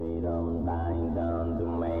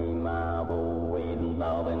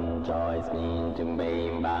choice into me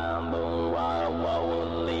bamboo. I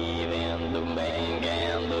won't leave in the main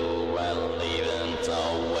candle. Well, leaving so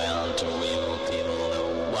well to real people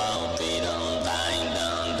who won't be done, dying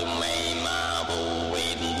done to me. My boo,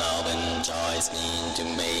 with love and choice into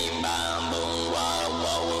me bamboo. I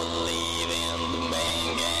won't leave in the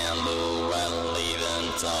main candle. Well,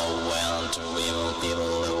 leaving so well to real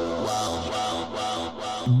people who won't.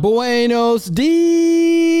 Buenos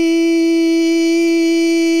dias.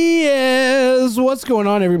 What's going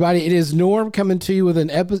on, everybody? It is Norm coming to you with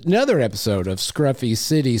another episode of Scruffy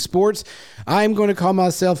City Sports. I'm going to call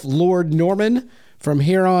myself Lord Norman from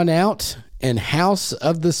here on out and House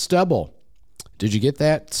of the Stubble. Did you get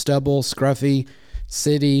that? Stubble, Scruffy,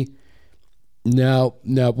 City. No.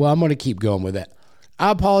 Well, I'm going to keep going with that.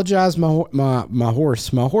 I apologize. My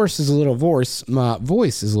voice is a little hoarse. Went up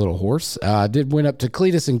to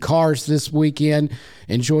Cletus and Cars this weekend.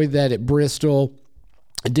 Enjoyed that at Bristol.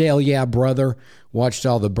 Dale, yeah, brother. Watched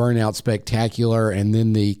all the Burnout Spectacular and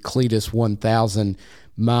then the Cletus 1,000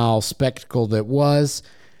 mile spectacle that was.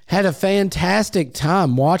 Had a fantastic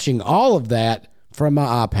time watching all of that from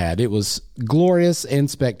my iPad. It was glorious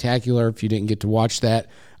and spectacular. If you didn't get to watch that,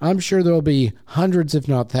 I'm sure there'll be hundreds, if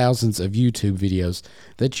not thousands, of YouTube videos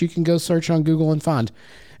that you can go search on Google and find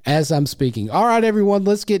as I'm speaking. All right, everyone,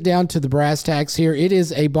 let's get down to the brass tacks here. It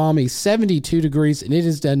is a balmy 72 degrees, and it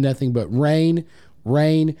has done nothing but rain.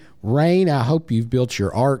 I hope you've built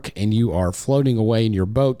your ark and you are floating away in your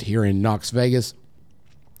boat here in Knox Vegas.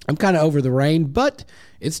 I'm kind of over the rain, but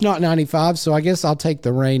it's not 95, so I guess I'll take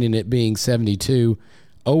the rain and it being 72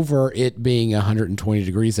 over it being 120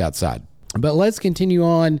 degrees outside. But let's continue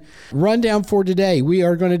on. Rundown for today. We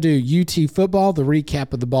are going to do UT football, the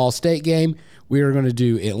recap of the Ball State game. We are going to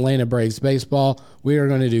do Atlanta Braves baseball. We are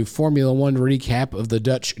going to do Formula One recap of the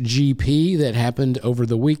Dutch GP that happened over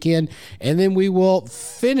the weekend. And then we will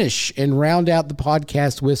finish and round out the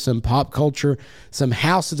podcast with some pop culture, some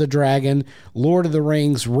House of the Dragon, Lord of the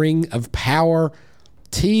Rings, Ring of Power,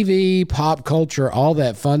 TV, pop culture, all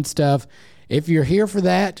that fun stuff. If you're here for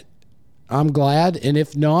that, I'm glad. And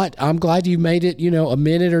if not, I'm glad you made it, a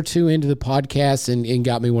minute or two into the podcast and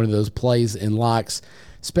got me one of those plays and likes.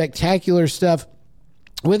 Spectacular stuff.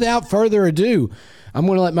 Without further ado, I'm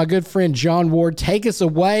going to let my good friend John Ward take us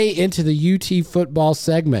away into the UT football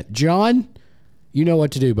segment. John, you know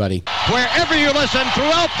what to do, buddy. Wherever you listen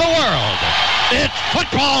throughout the world, it's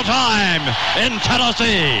football time in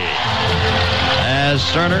Tennessee. As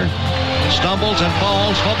Sterner stumbles and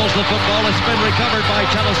falls, fumbles the football. It's been recovered by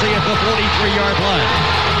Tennessee at the 43-yard line.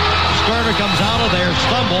 Sterner comes out of there,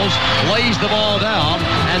 stumbles, lays the ball down,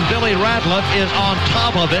 and Billy Ratliff is on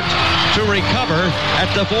top of it to recover at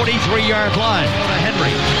the 43-yard line. Go to Henry.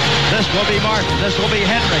 This will be Martin. This will be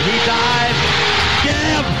Henry. He dives.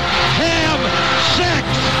 Give him 6.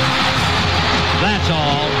 That's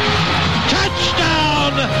all.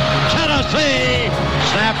 Touchdown, Tennessee!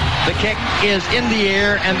 Snap. The kick is in the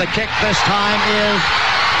air, and the kick this time is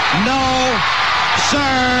no,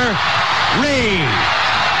 sir-ree.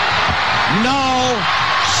 No,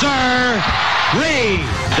 sir-ree.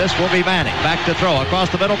 This will be Manning. Back to throw.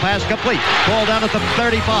 Across the middle. Pass complete. Ball down at the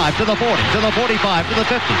 35, to the 40, to the 45, to the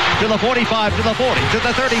 50, to the 45, to the 40, to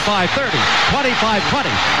the 35, 30, 25, 20,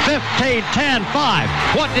 15, 10,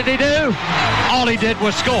 5. What did he do? All he did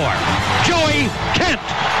was score. Joey Kent.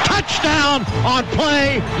 Touchdown on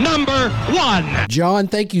play number 1. John,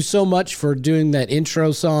 thank you so much for doing that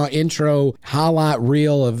intro highlight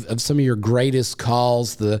reel of some of your greatest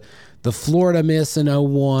calls. The Florida miss in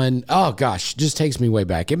 01. Oh, gosh, just takes me way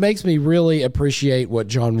back. It makes me really appreciate what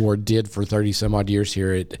John Ward did for 30-some-odd years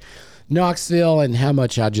here at Knoxville and how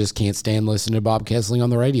much I just can't stand listening to Bob Kesling on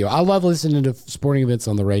the radio. I love listening to sporting events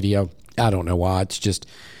on the radio. I don't know why. It's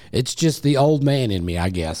just the old man in me, I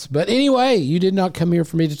guess. But anyway, you did not come here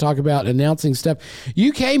for me to talk about announcing stuff.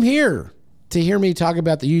 You came here to hear me talk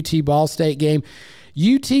about the UT Ball State game.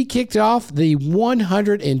 UT kicked off the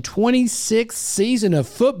 126th season of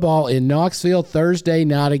football in Knoxville Thursday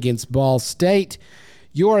night against Ball State.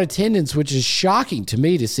 Your attendance, which is shocking to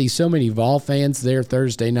me to see so many Vol fans there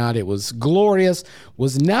Thursday night, it was glorious,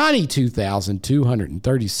 was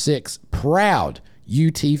 92,236 proud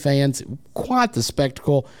UT fans. Quite the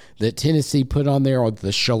spectacle that Tennessee put on there with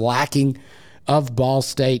the shellacking of Ball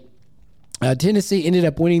State. Tennessee ended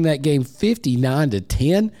up winning that game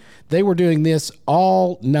 59-10. They were doing this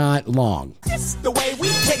all night long. This the way we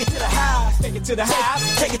take it to the house. Take it to the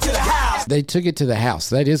house. Take it to the house. They took it to the house.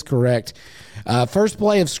 That is correct. First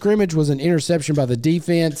play of scrimmage was an interception by the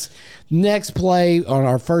defense. Next play on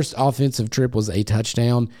our first offensive trip was a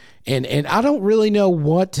touchdown. And I don't really know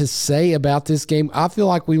what to say about this game. I feel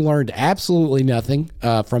like we learned absolutely nothing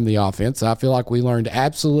from the offense. I feel like we learned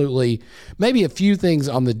absolutely maybe a few things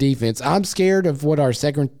on the defense. I'm scared of what our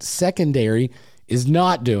secondary is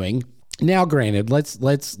not doing. Now, granted,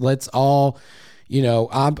 let's all, you know,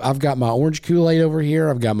 I've got my orange Kool-Aid over here.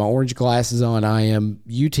 I've got my orange glasses on. I am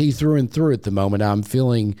UT through and through at the moment. I'm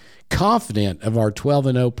feeling confident of our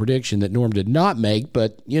 12-0 prediction that Norm did not make,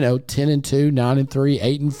 but, you know, 10-2, 9-3,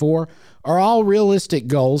 8-4 are all realistic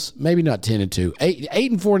goals. Maybe not 10-2,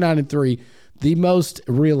 8-4, 9-3, the most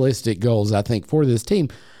realistic goals, I think, for this team.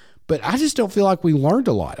 But I just don't feel like we learned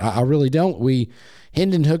a lot. I really don't.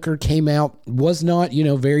 Hendon Hooker came out, was not, you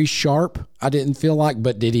know, very sharp, I didn't feel like,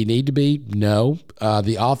 but did he need to be? No.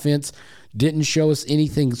 The offense didn't show us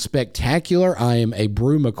anything spectacular. I am a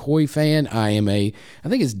Brew McCoy fan. I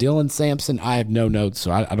think it's Dylan Sampson. I have no notes,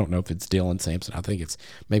 so I don't know if it's Dylan Sampson. I think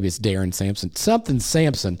maybe it's Darren Sampson. Something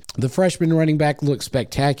Sampson. The freshman running back looked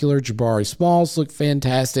spectacular. Jabari Smalls looked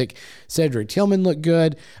fantastic. Cedric Tillman looked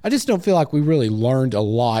good. I just don't feel like we really learned a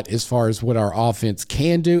lot as far as what our offense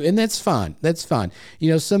can do, and that's fine. That's fine.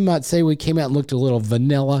 You know, some might say we came out and looked a little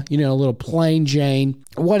vanilla, you know, a little plain Jane,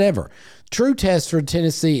 whatever. True test for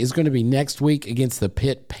Tennessee is going to be next week against the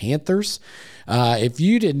Pitt Panthers. If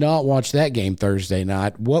you did not watch that game Thursday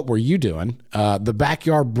night, what were you doing? The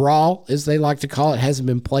backyard brawl, as they like to call it, hasn't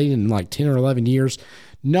been played in like 10 or 11 years.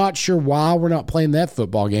 Not sure why we're not playing that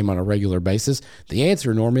football game on a regular basis. The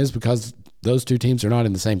answer, Norm, is because those two teams are not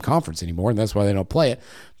in the same conference anymore, and that's why they don't play it.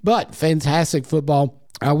 But fantastic football.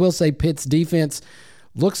 I will say Pitt's defense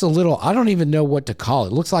looks a little, I don't even know what to call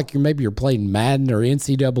it. Looks like you're playing Madden or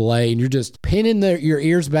NCAA and you're just pinning your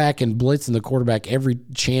ears back and blitzing the quarterback every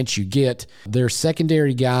chance you get. Their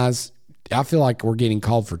secondary guys, I feel like we're getting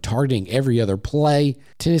called for targeting every other play.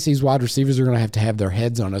 Tennessee's wide receivers are going to have their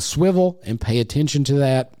heads on a swivel and pay attention to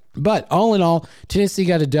that. But all in all, Tennessee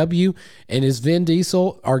got a W, and as Vin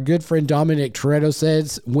Diesel, our good friend Dominic Toretto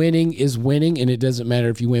says, winning is winning, and it doesn't matter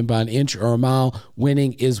if you win by an inch or a mile,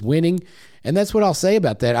 winning is winning. And that's what I'll say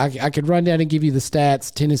about that. I could run down and give you the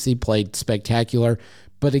stats. Tennessee played spectacular.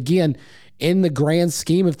 But again, in the grand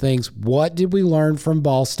scheme of things, what did we learn from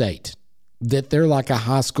Ball State? That they're like a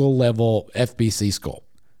high school level FBC school.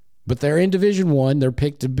 But they're in Division I. They're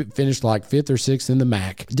picked to finish like 5th or 6th in the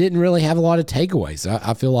MAC. Didn't really have a lot of takeaways.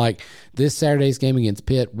 I feel like this Saturday's game against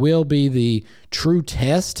Pitt will be the true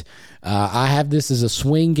test. I have this as a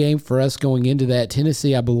swing game for us going into that.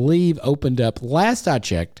 Tennessee, I believe, opened up, last I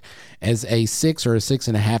checked, as a 6 or a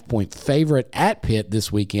 6.5 point favorite at Pitt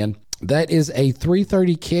this weekend. That is a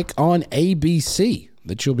 3:30 kick on ABC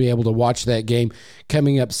that you'll be able to watch that game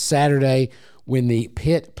coming up Saturday when the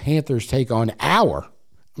Pitt Panthers take on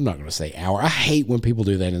I'm not going to say our. I hate when people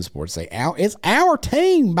do that in sports. Say our. It's our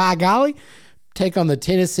team, by golly. Take on the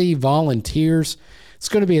Tennessee Volunteers. It's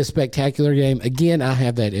going to be a spectacular game. Again, I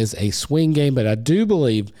have that as a swing game, but I do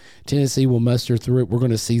believe Tennessee will muster through it. We're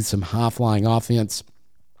going to see some high-flying offense.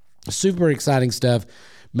 Super exciting stuff.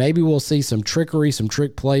 Maybe we'll see some trickery, some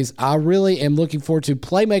trick plays. I really am looking forward to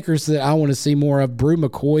playmakers that I want to see more of. Brew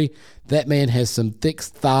McCoy, that man has some thick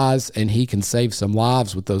thighs, and he can save some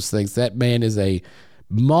lives with those things. That man is a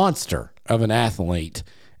monster of an athlete,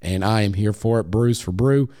 and I am here for it. Brews for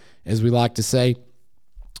Brew, as we like to say.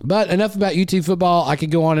 But enough about UT football. I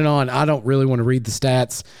could go on and on. I don't really want to read the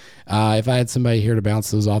stats. If I had somebody here to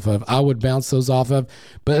bounce those off of, I would bounce those off of.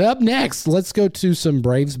 But up next, let's go to some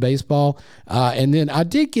Braves baseball. And then I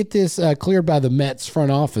did get this cleared by the Mets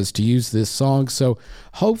front office to use this song, so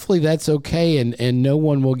hopefully that's okay, and no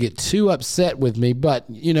one will get too upset with me. But,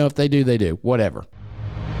 you know, if they do, they do. Whatever.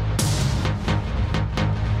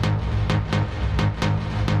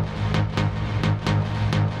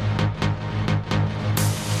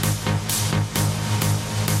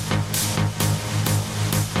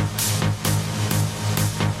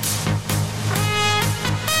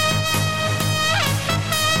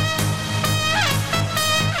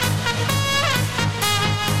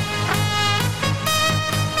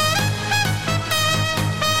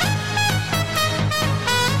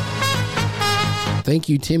 Thank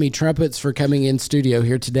you, Timmy Trumpets, for coming in studio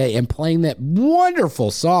here today and playing that wonderful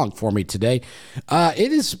song for me today.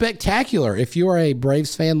 It is spectacular. If you are a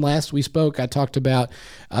Braves fan, last we spoke, I talked about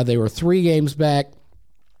they were 3 games back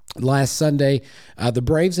last Sunday. The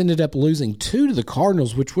Braves ended up losing 2 to the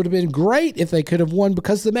Cardinals, which would have been great if they could have won,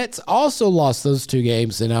 because the Mets also lost those 2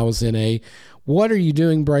 games, and I was in a what are you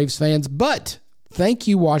doing, Braves fans? But Thank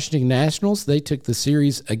you, Washington Nationals. They took the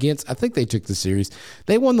series against, I think they took the series.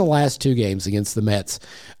 They won the last 2 games against the Mets.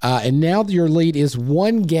 And now your lead is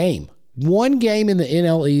 1 game. 1 game in the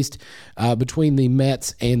NL East between the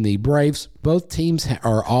Mets and the Braves. Both teams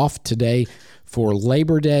are off today for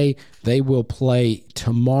Labor Day. They will play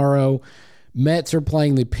tomorrow. Mets are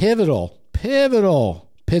playing the pivotal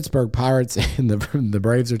Pittsburgh Pirates, and the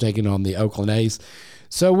Braves are taking on the Oakland A's.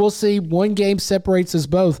 So we'll see. 1 game separates us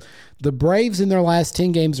both. The Braves in their last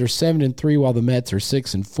 10 games are 7-3, while the Mets are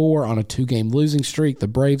 6-4 on a 2-game losing streak. The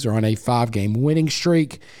Braves are on a 5-game winning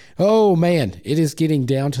streak. Oh, man, it is getting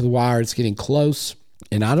down to the wire. It's getting close,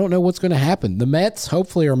 and I don't know what's going to happen. The Mets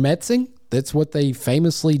hopefully are Metsing. That's what they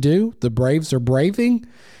famously do. The Braves are braving.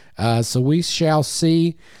 So we shall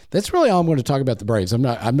see. That's really all I'm going to talk about the Braves. I'm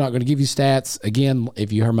not going to give you stats. Again,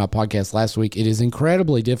 if you heard my podcast last week, it is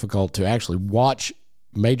incredibly difficult to actually watch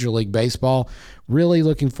Major League Baseball. Really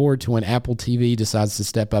looking forward to when Apple TV decides to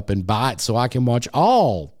step up and buy it so I can watch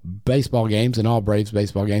all baseball games and all Braves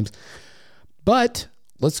baseball games. But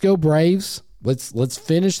let's go Braves. Let's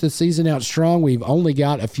finish the season out strong. We've only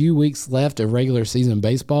got a few weeks left of regular season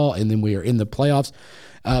baseball, and then we are in the playoffs.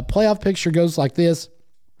 Playoff picture goes like this.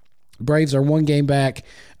 Braves are 1 game back.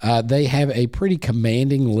 They have a pretty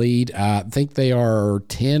commanding lead. I think they are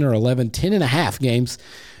 10 or 11, 10 and a half games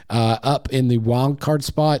up in the wild card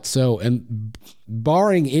spot. So, and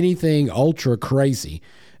barring anything ultra crazy,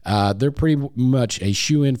 they're pretty much a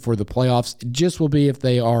shoe-in for the playoffs. It just will be if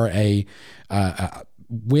they are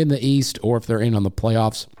win the East or if they're in on the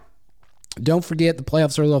playoffs. Don't forget, the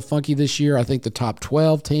playoffs are a little funky this year. I think the top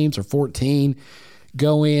 12 teams or 14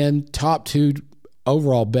 go in. Top 2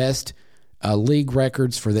 overall best league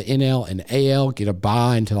records for the NL and AL get a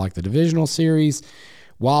bye into like the divisional series.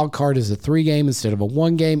 Wild card is a 3-game instead of a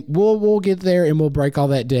 1-game. We'll get there and we'll break all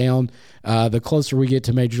that down the closer we get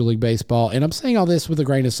to Major League Baseball. And I'm saying all this with a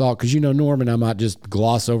grain of salt because, Norman, I might just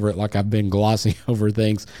gloss over it like I've been glossing over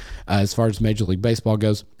things as far as Major League Baseball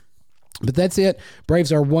goes. But that's it.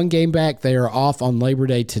 Braves are 1 game back. They are off on Labor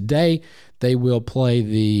Day today. They will play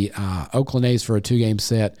the Oakland A's for a 2-game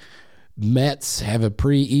set. Mets have a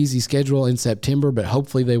pretty easy schedule in September, but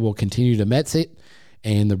hopefully they will continue to Mets it,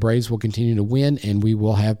 and the Braves will continue to win, and we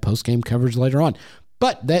will have post-game coverage later on.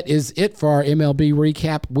 But that is it for our MLB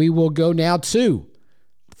recap. We will go now to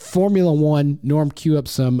Formula One. Norm, cue up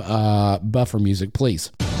some buffer music,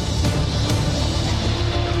 please.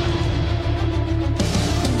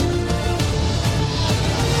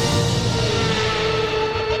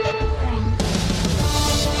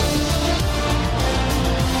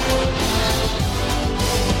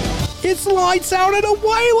 It's lights out and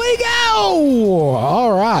away we go.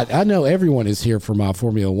 All right. I know everyone is here for my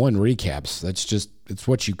Formula One recaps. It's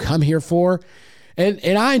what you come here for. And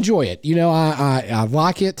I enjoy it. I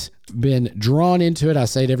like it. Been drawn into it. I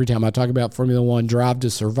say it every time I talk about Formula One, Drive to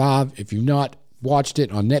Survive. If you've not watched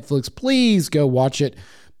it on Netflix, please go watch it.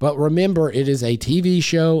 But remember, it is a TV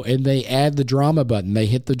show and they add the drama button. They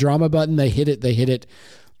hit the drama button. They hit it.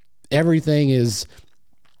 Everything is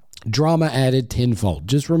drama added tenfold.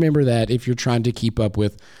 Just remember that if you're trying to keep up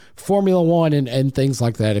with Formula One and things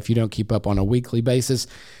like that, if you don't keep up on a weekly basis.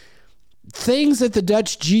 Things at the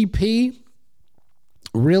Dutch GP,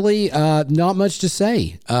 really not much to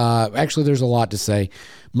say. Actually, there's a lot to say.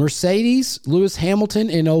 Mercedes, Lewis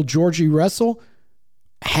Hamilton, and old Georgie Russell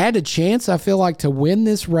had a chance, I feel like, to win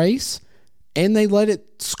this race, and they let it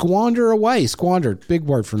squander away. Squandered, big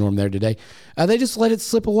word for Norm there today. They just let it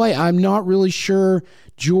slip away. I'm not really sure.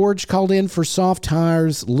 George called in for soft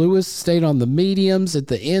tires. Lewis stayed on the mediums at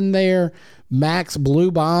the end there. Max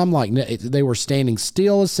blew by him like they were standing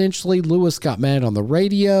still, essentially. Lewis got mad on the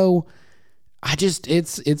radio.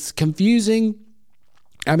 It's confusing.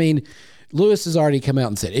 I mean, Lewis has already come out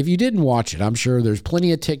and said, if you didn't watch it, I'm sure there's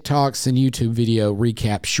plenty of TikToks and YouTube video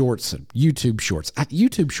recap shorts, YouTube shorts.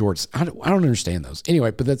 I don't understand those.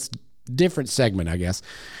 Anyway, but that's a different segment, I guess.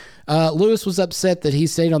 Lewis was upset that he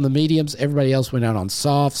stayed on the mediums. Everybody else went out on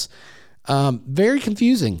softs. Very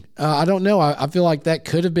confusing. I don't know. I feel like that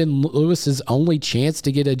could have been Lewis's only chance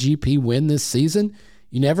to get a GP win this season.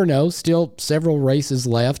 You never know. Still several races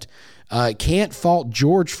left. Can't fault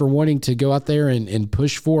George for wanting to go out there and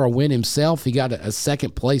push for a win himself. He got a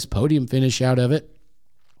second place podium finish out of it.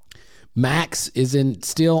 Max is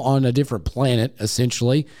still on a different planet,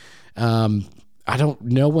 essentially.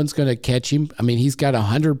 No one's going to catch him. I mean, he's got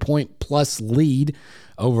 100-point plus lead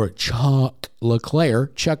over Chuck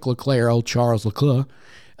Leclerc, old Charles Leclerc.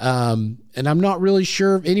 And I'm not really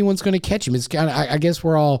sure if anyone's going to catch him. It's kind of, I guess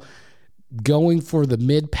we're all going for the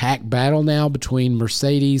mid-pack battle now between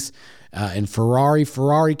Mercedes And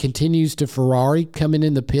Ferrari continues to Ferrari, coming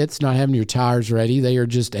in the pits, not having your tires ready. They are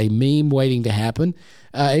just a meme waiting to happen.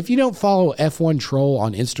 If you don't follow F1 Troll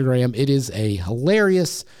on Instagram, it is a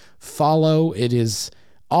hilarious follow. It is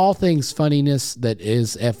all things funniness that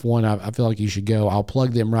is F1. I feel like you should go. I'll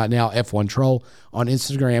plug them right now. F1 Troll on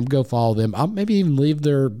Instagram. Go follow them. I'll maybe even leave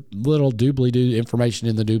their little doobly-doo information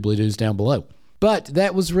in the doobly-doos down below. But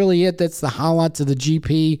that was really it. That's the highlights of the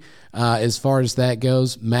GP as far as that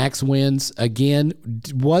goes. Max wins again.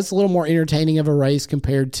 Was a little more entertaining of a race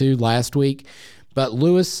compared to last week. But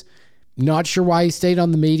Lewis, not sure why he stayed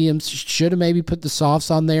on the mediums. Should have maybe put the softs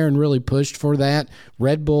on there and really pushed for that.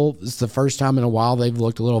 Red Bull is the first time in a while they've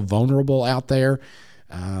looked a little vulnerable out there.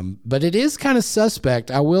 But it is kind of suspect.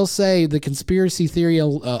 I will say the conspiracy theory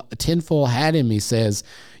tinfoil hat in me says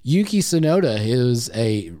Yuki Tsunoda, who's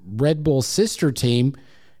a Red Bull sister team,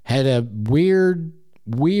 had a weird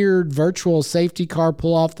virtual safety car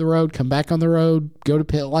pull off the road, come back on the road, go to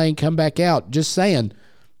pit lane, come back out. Just saying.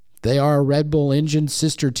 They are a Red Bull engine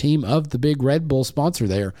sister team of the big Red Bull sponsor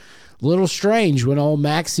there. Little strange when old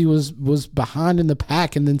Maxie was behind in the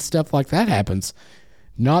pack and then stuff like that happens.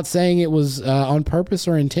 Not saying it was on purpose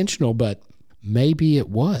or intentional, but maybe it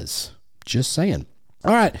was. Just saying.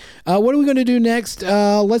 All right, what are we going to do next?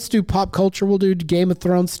 Let's do pop culture. We'll do Game of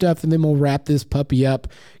Thrones stuff, and then we'll wrap this puppy up.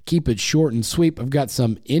 Keep it short and sweet. I've got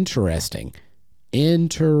some interesting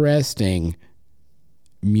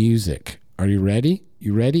music. Are you ready?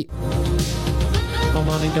 You ready? My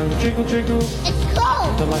money don't jiggle, jiggle. It's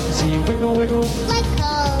cold. I'd like to see you wiggle, wiggle. Let's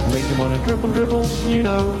go. Make you wanna dribble, dribble, you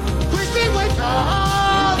know. Christy, wake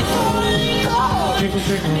up. It's cold. Jiggle,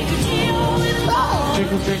 jiggle. It's cold.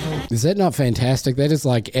 Jiggle, jiggle. Is that not fantastic? That is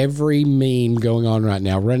like every meme going on right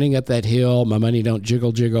now. Running up that hill, my money don't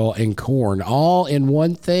jiggle, jiggle, and corn. All in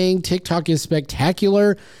one thing. TikTok is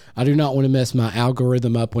spectacular. I do not want to mess my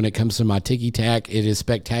algorithm up when it comes to my ticky-tack. It is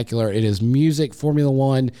spectacular. It is music, Formula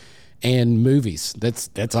One, and movies.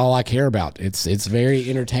 That's all I care about. It's very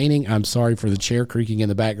entertaining. I'm sorry for the chair creaking in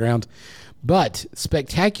the background. But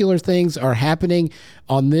spectacular things are happening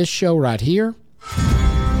on this show right here.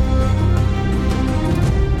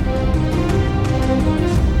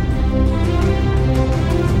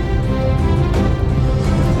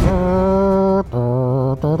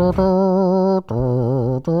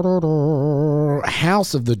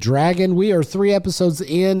 House of the Dragon. We are 3 episodes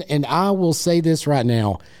in, and I will say this right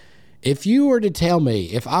now. If you were to tell me,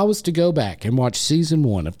 if I was to go back and watch season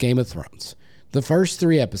 1 of Game of Thrones, the first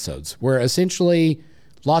 3 episodes were essentially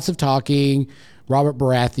lots of talking, Robert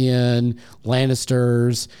Baratheon,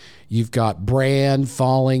 Lannisters, you've got Bran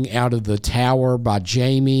falling out of the tower by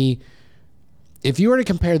Jaime. If you were to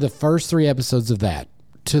compare the first 3 episodes of that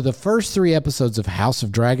to the first 3 episodes of House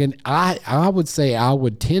of Dragon, I would say I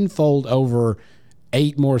would tenfold over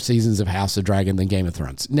 8 more seasons of House of Dragon than Game of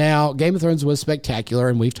Thrones. Now, Game of Thrones was spectacular,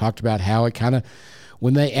 and we've talked about how it kind of,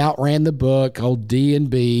 when they outran the book, old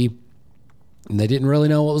D&B, and they didn't really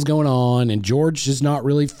know what was going on, and George has not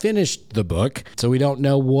really finished the book, so we don't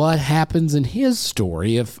know what happens in his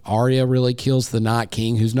story, if Arya really kills the Night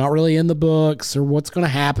King, who's not really in the books, or what's going to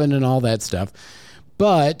happen and all that stuff.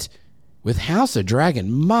 But with House of Dragon,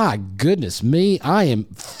 my goodness me, I am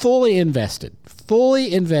fully invested.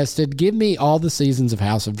 Give me all the seasons of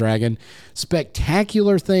House of Dragon.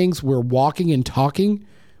 Spectacular things. We're walking and talking.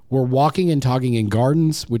 We're walking and talking in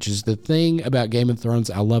gardens, which is the thing about Game of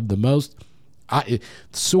Thrones I love the most.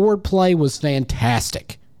 Sword play was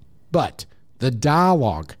fantastic, but the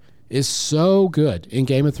dialogue is so good in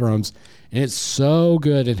Game of Thrones, and it's so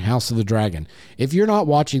good in House of the Dragon. If you're not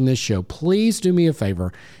watching this show, please do me a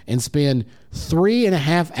favor and spend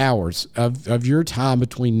 3.5 hours of your time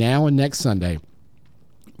between now and next Sunday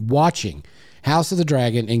watching House of the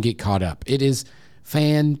Dragon and get caught up. It is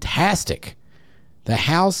fantastic. The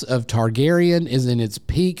House of Targaryen is in its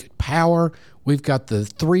peak power. We've got the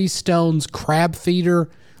 3 Stones crab feeder.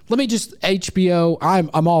 Let me just HBO.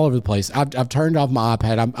 I'm all over the place. I've turned off my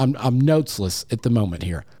iPad. I'm notesless at the moment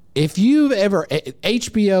here. If you've ever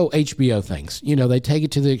HBO things, you know, they take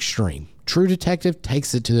it to the extreme. True Detective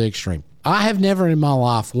takes it to the extreme. I have never in my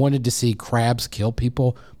life wanted to see crabs kill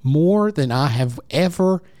people more than I have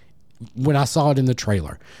ever when I saw it in the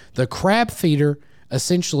trailer. The crab feeder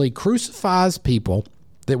essentially crucifies people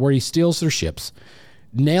where he steals their ships,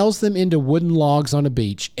 nails them into wooden logs on a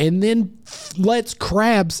beach, and then lets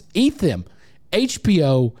crabs eat them.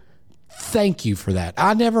 HBO, thank you for that.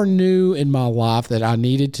 I never knew in my life that I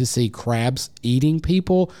needed to see crabs eating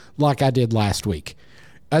people like I did last week.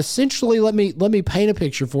 Essentially, let me paint a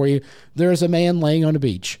picture for you. There's a man laying on a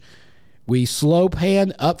beach. We slow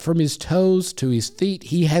pan up from his toes to his feet.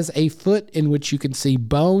 He has a foot in which you can see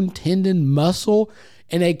bone, tendon, muscle,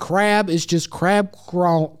 and a crab is just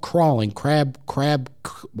crawling.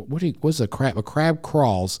 What's a crab? A crab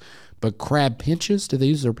crawls, but crab pinches. Do they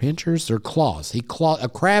use their pinchers? Their claws. A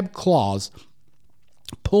crab claws,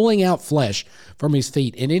 pulling out flesh from his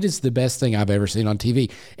feet, and it is the best thing I've ever seen on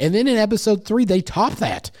TV. And then in episode 3, they top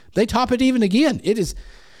that. They top it even again. It is,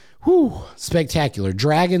 spectacular.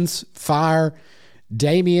 Dragons, fire.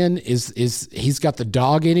 Damien he's got the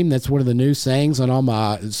dog in him. That's one of the new sayings on all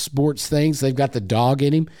my sports things. They've got the dog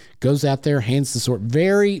in him. Goes out there, hands the sword.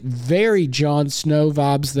 Very, very Jon Snow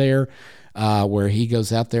vibes there, where he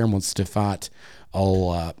goes out there and wants to fight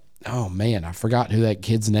oh man, I forgot who that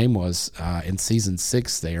kid's name was in season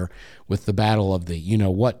 6 there with the battle of the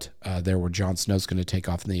there where Jon Snow's going to take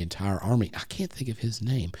off the entire army. I can't think of his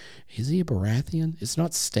name. Is he a Baratheon? It's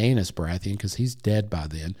not Stannis Baratheon because he's dead by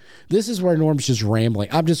then. This is where Norm's just rambling.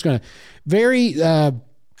 I'm just going to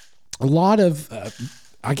a lot of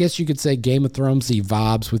I guess you could say Game of Thrones-y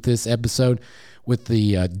vibes with this episode. With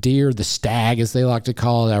the deer, the stag, as they like to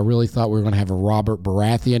call it. I really thought we were going to have a Robert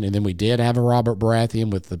Baratheon, and then we did have a Robert Baratheon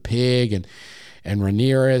with the pig and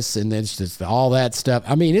Rhaenyra, and then it's just all that stuff.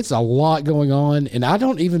 I mean, it's a lot going on, and I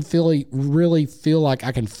don't even really feel like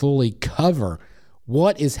I can fully cover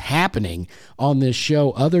what is happening on this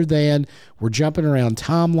show, other than we're jumping around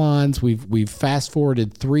timelines. We've fast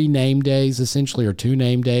forwarded 3 name days, essentially, or 2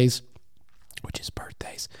 name days, which is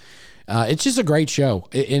birthdays. It's just a great show,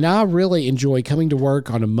 and I really enjoy coming to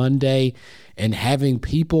work on a Monday and having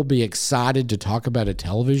people be excited to talk about a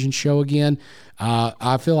television show again.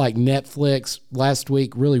 I feel like Netflix last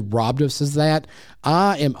week really robbed us of that.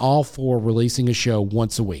 I am all for releasing a show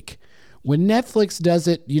once a week. When Netflix does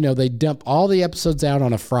it, they dump all the episodes out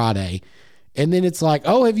on a Friday, and then it's like,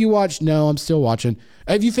 oh, have you watched? No, I'm still watching.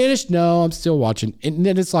 Have you finished? No, I'm still watching. And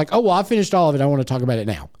then it's like, oh, well, I finished all of it. I want to talk about it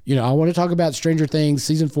now. I want to talk about Stranger Things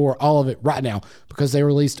season 4, all of it right now, because they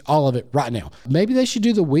released all of it right now. Maybe they should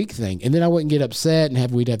do the week thing, and then I wouldn't get upset,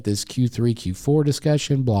 and we'd have this Q3, Q4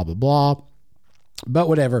 discussion, blah, blah, blah. But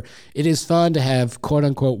whatever. It is fun to have quote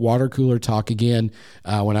unquote water cooler talk again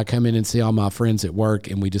when I come in and see all my friends at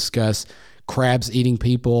work and we discuss crabs eating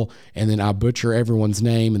people, and then I butcher everyone's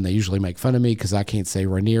name, and they usually make fun of me because I can't say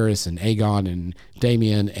Rhaenyra and Aegon and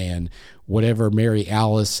Damien and whatever, Mary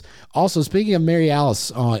Alice. Also, speaking of Mary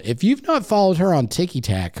Alice, if you've not followed her on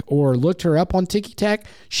TikTok or looked her up on TikTok,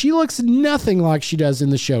 she looks nothing like she does in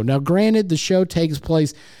the show. Now, granted, the show takes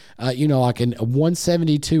place like in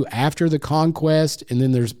 172 after the conquest, and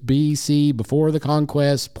then there's BC before the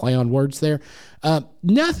conquest, play on words there.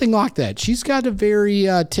 Nothing like that. She's got a very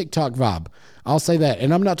TikTok vibe. I'll say that.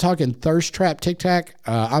 And I'm not talking thirst trap TikTok.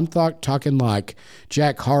 I'm talking like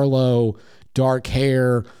Jack Harlow, dark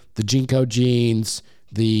hair, the Jinko jeans,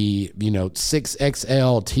 the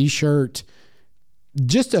 6XL t-shirt.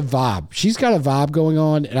 Just a vibe. She's got a vibe going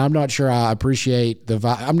on, and I'm not sure I appreciate the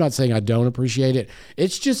vibe. I'm not saying I don't appreciate it.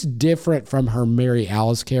 It's just different from her Mary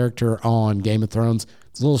Alice character on Game of Thrones.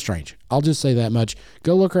 It's a little strange. I'll just say that much.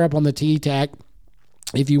 Go look her up on the TikTok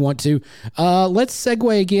if you want to. Let's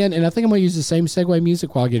segue again, and I think I'm going to use the same segue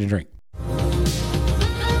music while I get a drink.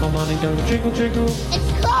 My money don't jiggle, jiggle. It's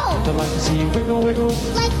cold. I'd like to see you wiggle, wiggle.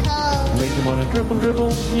 Let's go. Make you wanna dribble,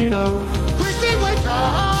 dribble, Christy, wake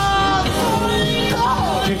up. Cold.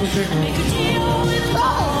 Jiggle, jiggle.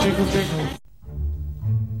 Cold. Jiggle, jiggle.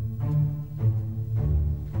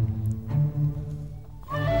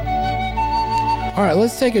 All right,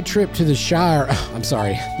 let's take a trip to the Shire. I'm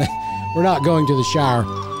sorry. We're not going to the Shire.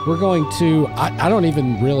 We're going to, I don't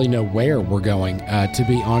even really know where we're going, to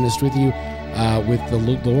be honest with you, with the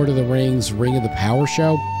Lord of the Rings Ring of the Power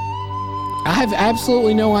show. I have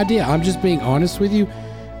absolutely no idea. I'm just being honest with you.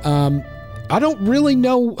 I don't really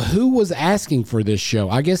know who was asking for this show.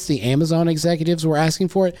 I guess the Amazon executives were asking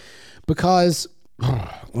for it because,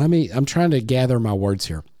 I'm trying to gather my words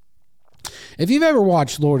here. If you've ever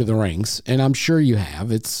watched Lord of the Rings, and I'm sure you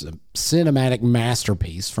have, it's a cinematic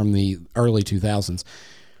masterpiece from the early 2000s.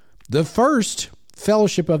 The first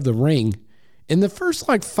Fellowship of the Ring, in the first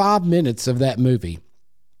 5 minutes of that movie,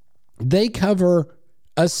 they cover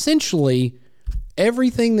essentially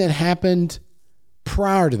everything that happened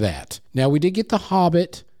prior to that. Now, we did get The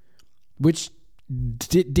Hobbit, which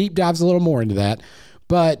deep dives a little more into that,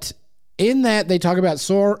 but in that they talk about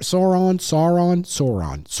Sauron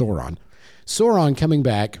coming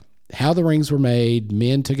back, how the rings were made,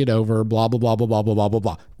 men took it over, blah, blah, blah, blah, blah, blah, blah, blah,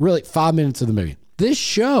 blah. Really, 5 minutes of the movie. This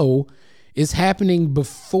show is happening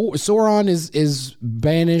before Sauron is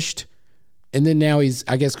banished, and then now he's,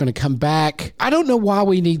 I guess, going to come back. I don't know why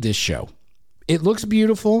we need this show. It looks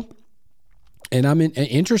beautiful. and I'm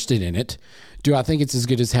interested in it. Do I think it's as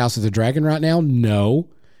good as House of the Dragon right now? No.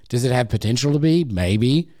 Does it have potential to be?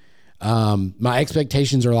 Maybe. My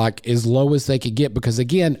expectations are like as low as they could get because,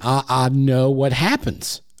 again, I know what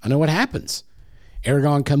happens. I know what happens.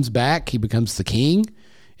 Aragorn comes back. He becomes the king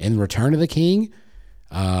in Return of the King.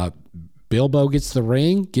 Bilbo gets the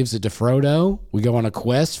ring, gives it to Frodo. We go on a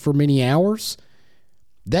quest for many hours.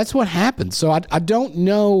 That's what happens. So I don't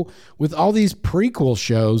know with all these prequel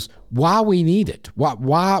shows why we need it.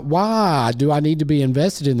 Why do I need to be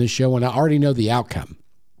invested in this show when I already know the outcome?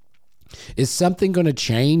 Is something going to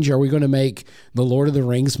change? Are we going to make the Lord of the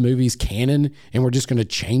Rings movies canon and we're just going to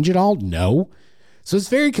change it all? No. So it's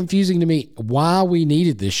very confusing to me why we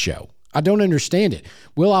needed this show. I don't understand it.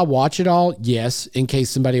 Will I watch it all? Yes. In case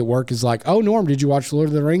somebody at work is like, oh, Norm, did you watch Lord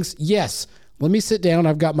of the Rings? Yes. Let me sit down.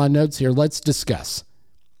 I've got my notes here. Let's discuss.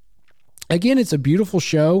 Again, it's a beautiful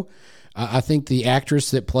show. I think the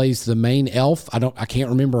actress that plays the main elf, I can't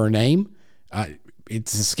remember her name.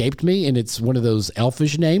 It's escaped me, and it's one of those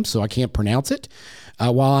elfish names, so I can't pronounce it.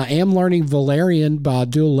 While I am learning Valerian by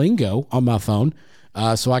Duolingo on my phone,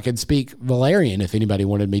 so I could speak Valerian if anybody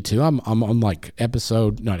wanted me to. I'm on like I'm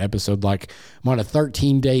on a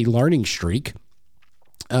 13-day learning streak.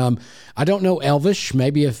 I don't know Elvish.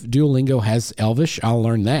 Maybe if Duolingo has Elvish, I'll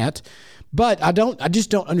learn that. But I just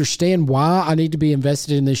don't understand why I need to be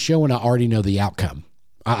invested in this show when I already know the outcome.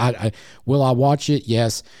 Will I watch it?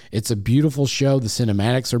 Yes. It's a beautiful show. The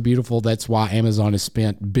cinematics are beautiful. That's why Amazon has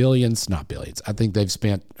spent billions, not billions. I think they've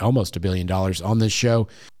spent almost $1 billion on this show.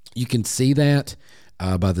 You can see that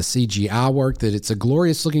by the CGI work, that it's a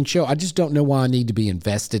glorious looking show. I just don't know why I need to be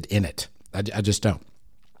invested in it. I just don't.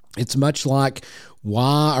 It's much like,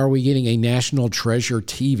 why are we getting a National Treasure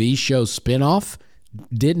TV show spinoff?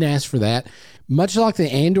 Didn't ask for that. Much like the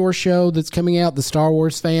Andor show that's coming out, the Star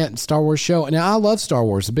Wars show. Now, I love Star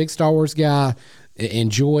Wars. A big Star Wars guy.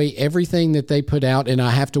 Enjoy everything that they put out, and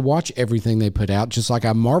I have to watch everything they put out, just like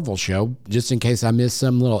a Marvel show, just in case I miss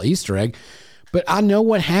some little Easter egg. But I know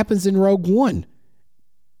what happens in Rogue One.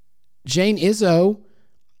 Jane Rizzo,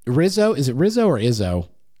 is it Rizzo or Izzo?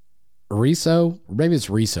 Rizzo? Maybe it's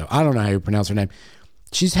Rizzo. I don't know how you pronounce her name.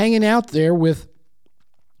 She's hanging out there with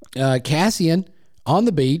Cassian on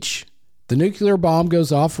the beach. The nuclear bomb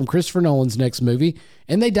goes off from Christopher Nolan's next movie,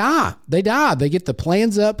 and they die. They get the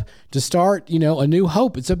plans up to start, A New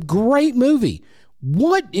Hope. It's a great movie.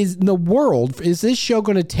 What in the world is this show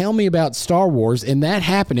going to tell me about Star Wars and that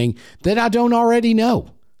happening that I don't already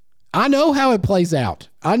know? I know how it plays out.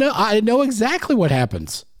 I know exactly what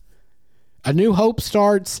happens. A New Hope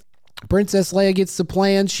starts. Princess Leia gets the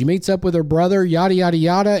plans. She meets up with her brother, yada, yada,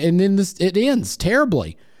 yada, and then it ends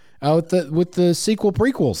terribly with the sequel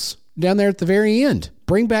prequels down there at the very end.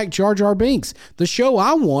 Bring back Jar Jar Binks. The show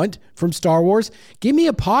I want from Star Wars, give me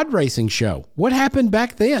a pod racing show. What happened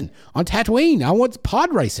back then on Tatooine? I want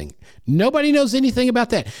pod racing. Nobody knows anything about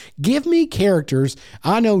that. Give me characters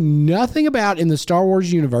I know nothing about in the Star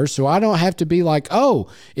Wars universe, so I don't have to be like, oh,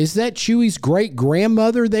 is that Chewie's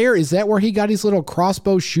great-grandmother there? Is that where he got his little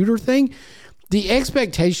crossbow shooter thing? The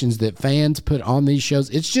expectations that fans put on these shows,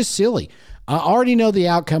 it's just silly. I already know the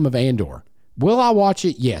outcome of Andor. Will I watch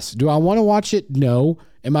it? Yes. Do I want to watch it? No.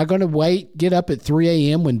 Am I going to get up at 3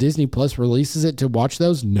 a.m. when Disney Plus releases it to watch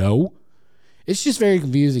those? No. It's just very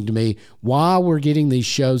confusing to me why we're getting these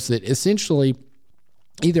shows that essentially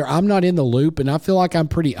either I'm not in the loop and I feel like I'm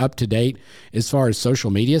pretty up to date as far as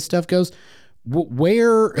social media stuff goes.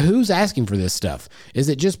 Who's asking for this stuff? Is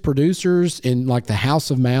it just producers in like the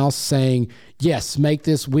House of Mouse saying, yes, make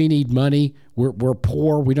this, we need money, we're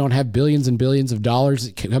poor, we don't have billions and billions of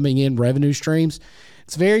dollars coming in revenue streams?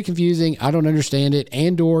 It's very confusing. I don't understand it.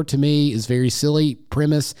 Andor, to me, is very silly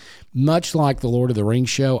premise, much like the Lord of the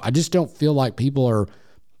Rings show. I just don't feel like people are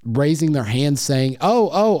raising their hands saying,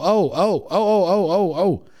 oh,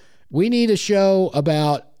 we need a show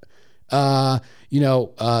about, Sauron,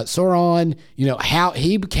 how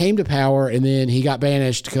he came to power and then he got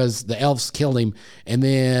banished because the elves killed him. And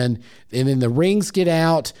then the rings get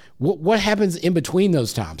out. What happens in between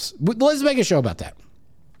those times? Let's make a show about that.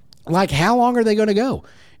 Like, how long are they going to go?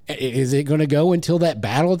 Is it going to go until that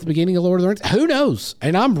battle at the beginning of Lord of the Rings? Who knows?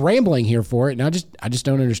 And I'm rambling here for it, and I just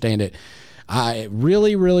don't understand it. I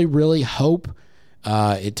really, really, really hope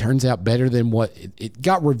it turns out better than what it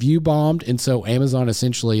got review bombed, and so Amazon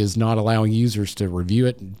essentially is not allowing users to review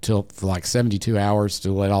it for like 72 hours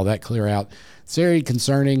to let all that clear out. It's very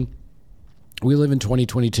concerning. We live in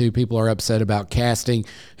 2022. People are upset about casting.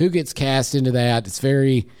 Who gets cast into that? It's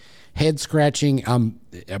very head scratching. I'm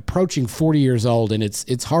approaching 40 years old, and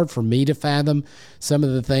it's hard for me to fathom some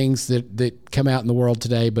of the things that come out in the world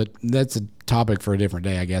today, but that's a topic for a different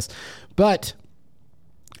day, I guess. But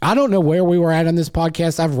I don't know where we were at on this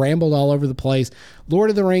podcast. I've rambled all over the place. Lord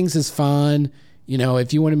of the Rings is fun. You know,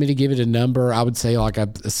 if you wanted me to give it a number, I would say like a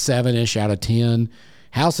 7-ish out of 10.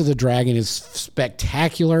 House of the Dragon is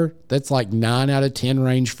spectacular. That's like 9 out of 10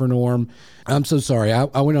 range for Norm. I'm so sorry. I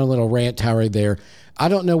went on a little rant tirade there. I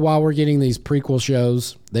don't know why we're getting these prequel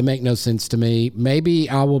shows. They make no sense to me. Maybe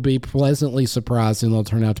I will be pleasantly surprised and they'll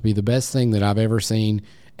turn out to be the best thing that I've ever seen,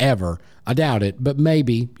 ever. I doubt it, but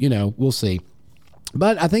maybe, we'll see.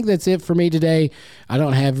 But I think that's it for me today. I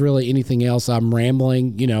don't have really anything else. I'm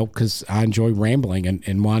rambling, because I enjoy rambling,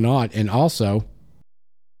 and why not? And also,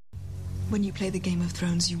 when you play the Game of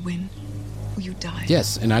Thrones, you win or you die.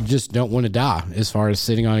 Yes, and I just don't want to die as far as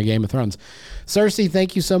sitting on a Game of Thrones. Cersei,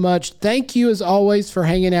 thank you so much. Thank you, as always, for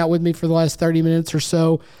hanging out with me for the last 30 minutes or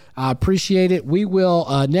so. I appreciate it. We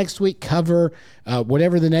will next week cover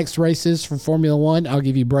whatever the next race is for Formula One. I'll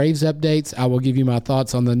give you Braves updates. I will give you my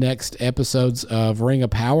thoughts on the next episodes of Ring of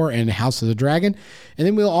Power and House of the Dragon. And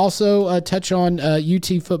then we'll also touch on UT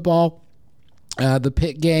football, the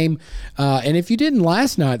pit game. And if you didn't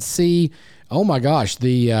last night see, oh my gosh,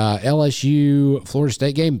 the LSU Florida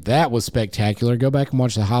State game, that was spectacular. Go back and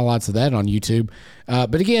watch the highlights of that on YouTube.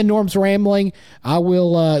 But again, Norm's rambling. I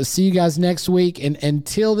will see you guys next week. And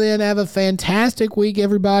until then, have a fantastic week,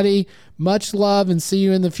 everybody. Much love, and see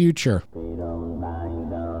you in the future.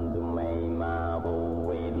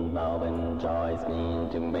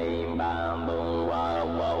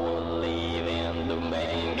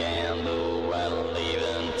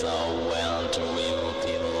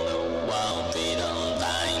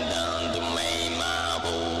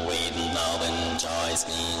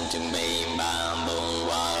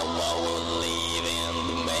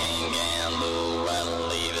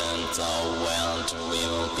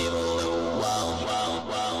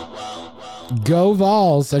 Go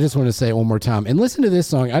Vols. I just want to say it one more time. And listen to this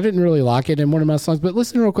song. I didn't really like it in one of my songs, but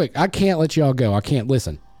listen real quick. I can't let y'all go. I can't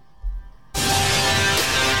listen.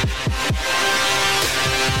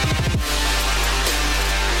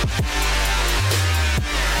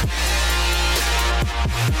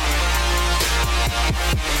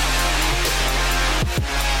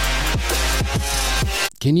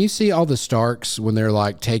 Can you see all the Starks when they're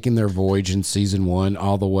like taking their voyage in season 1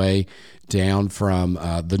 all the way down from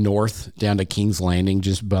the north down to King's Landing,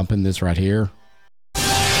 just bumping this right here?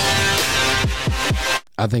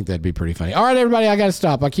 I think that'd be pretty funny. All right, everybody, I got to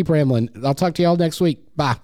stop. I keep rambling. I'll talk to y'all next week. Bye.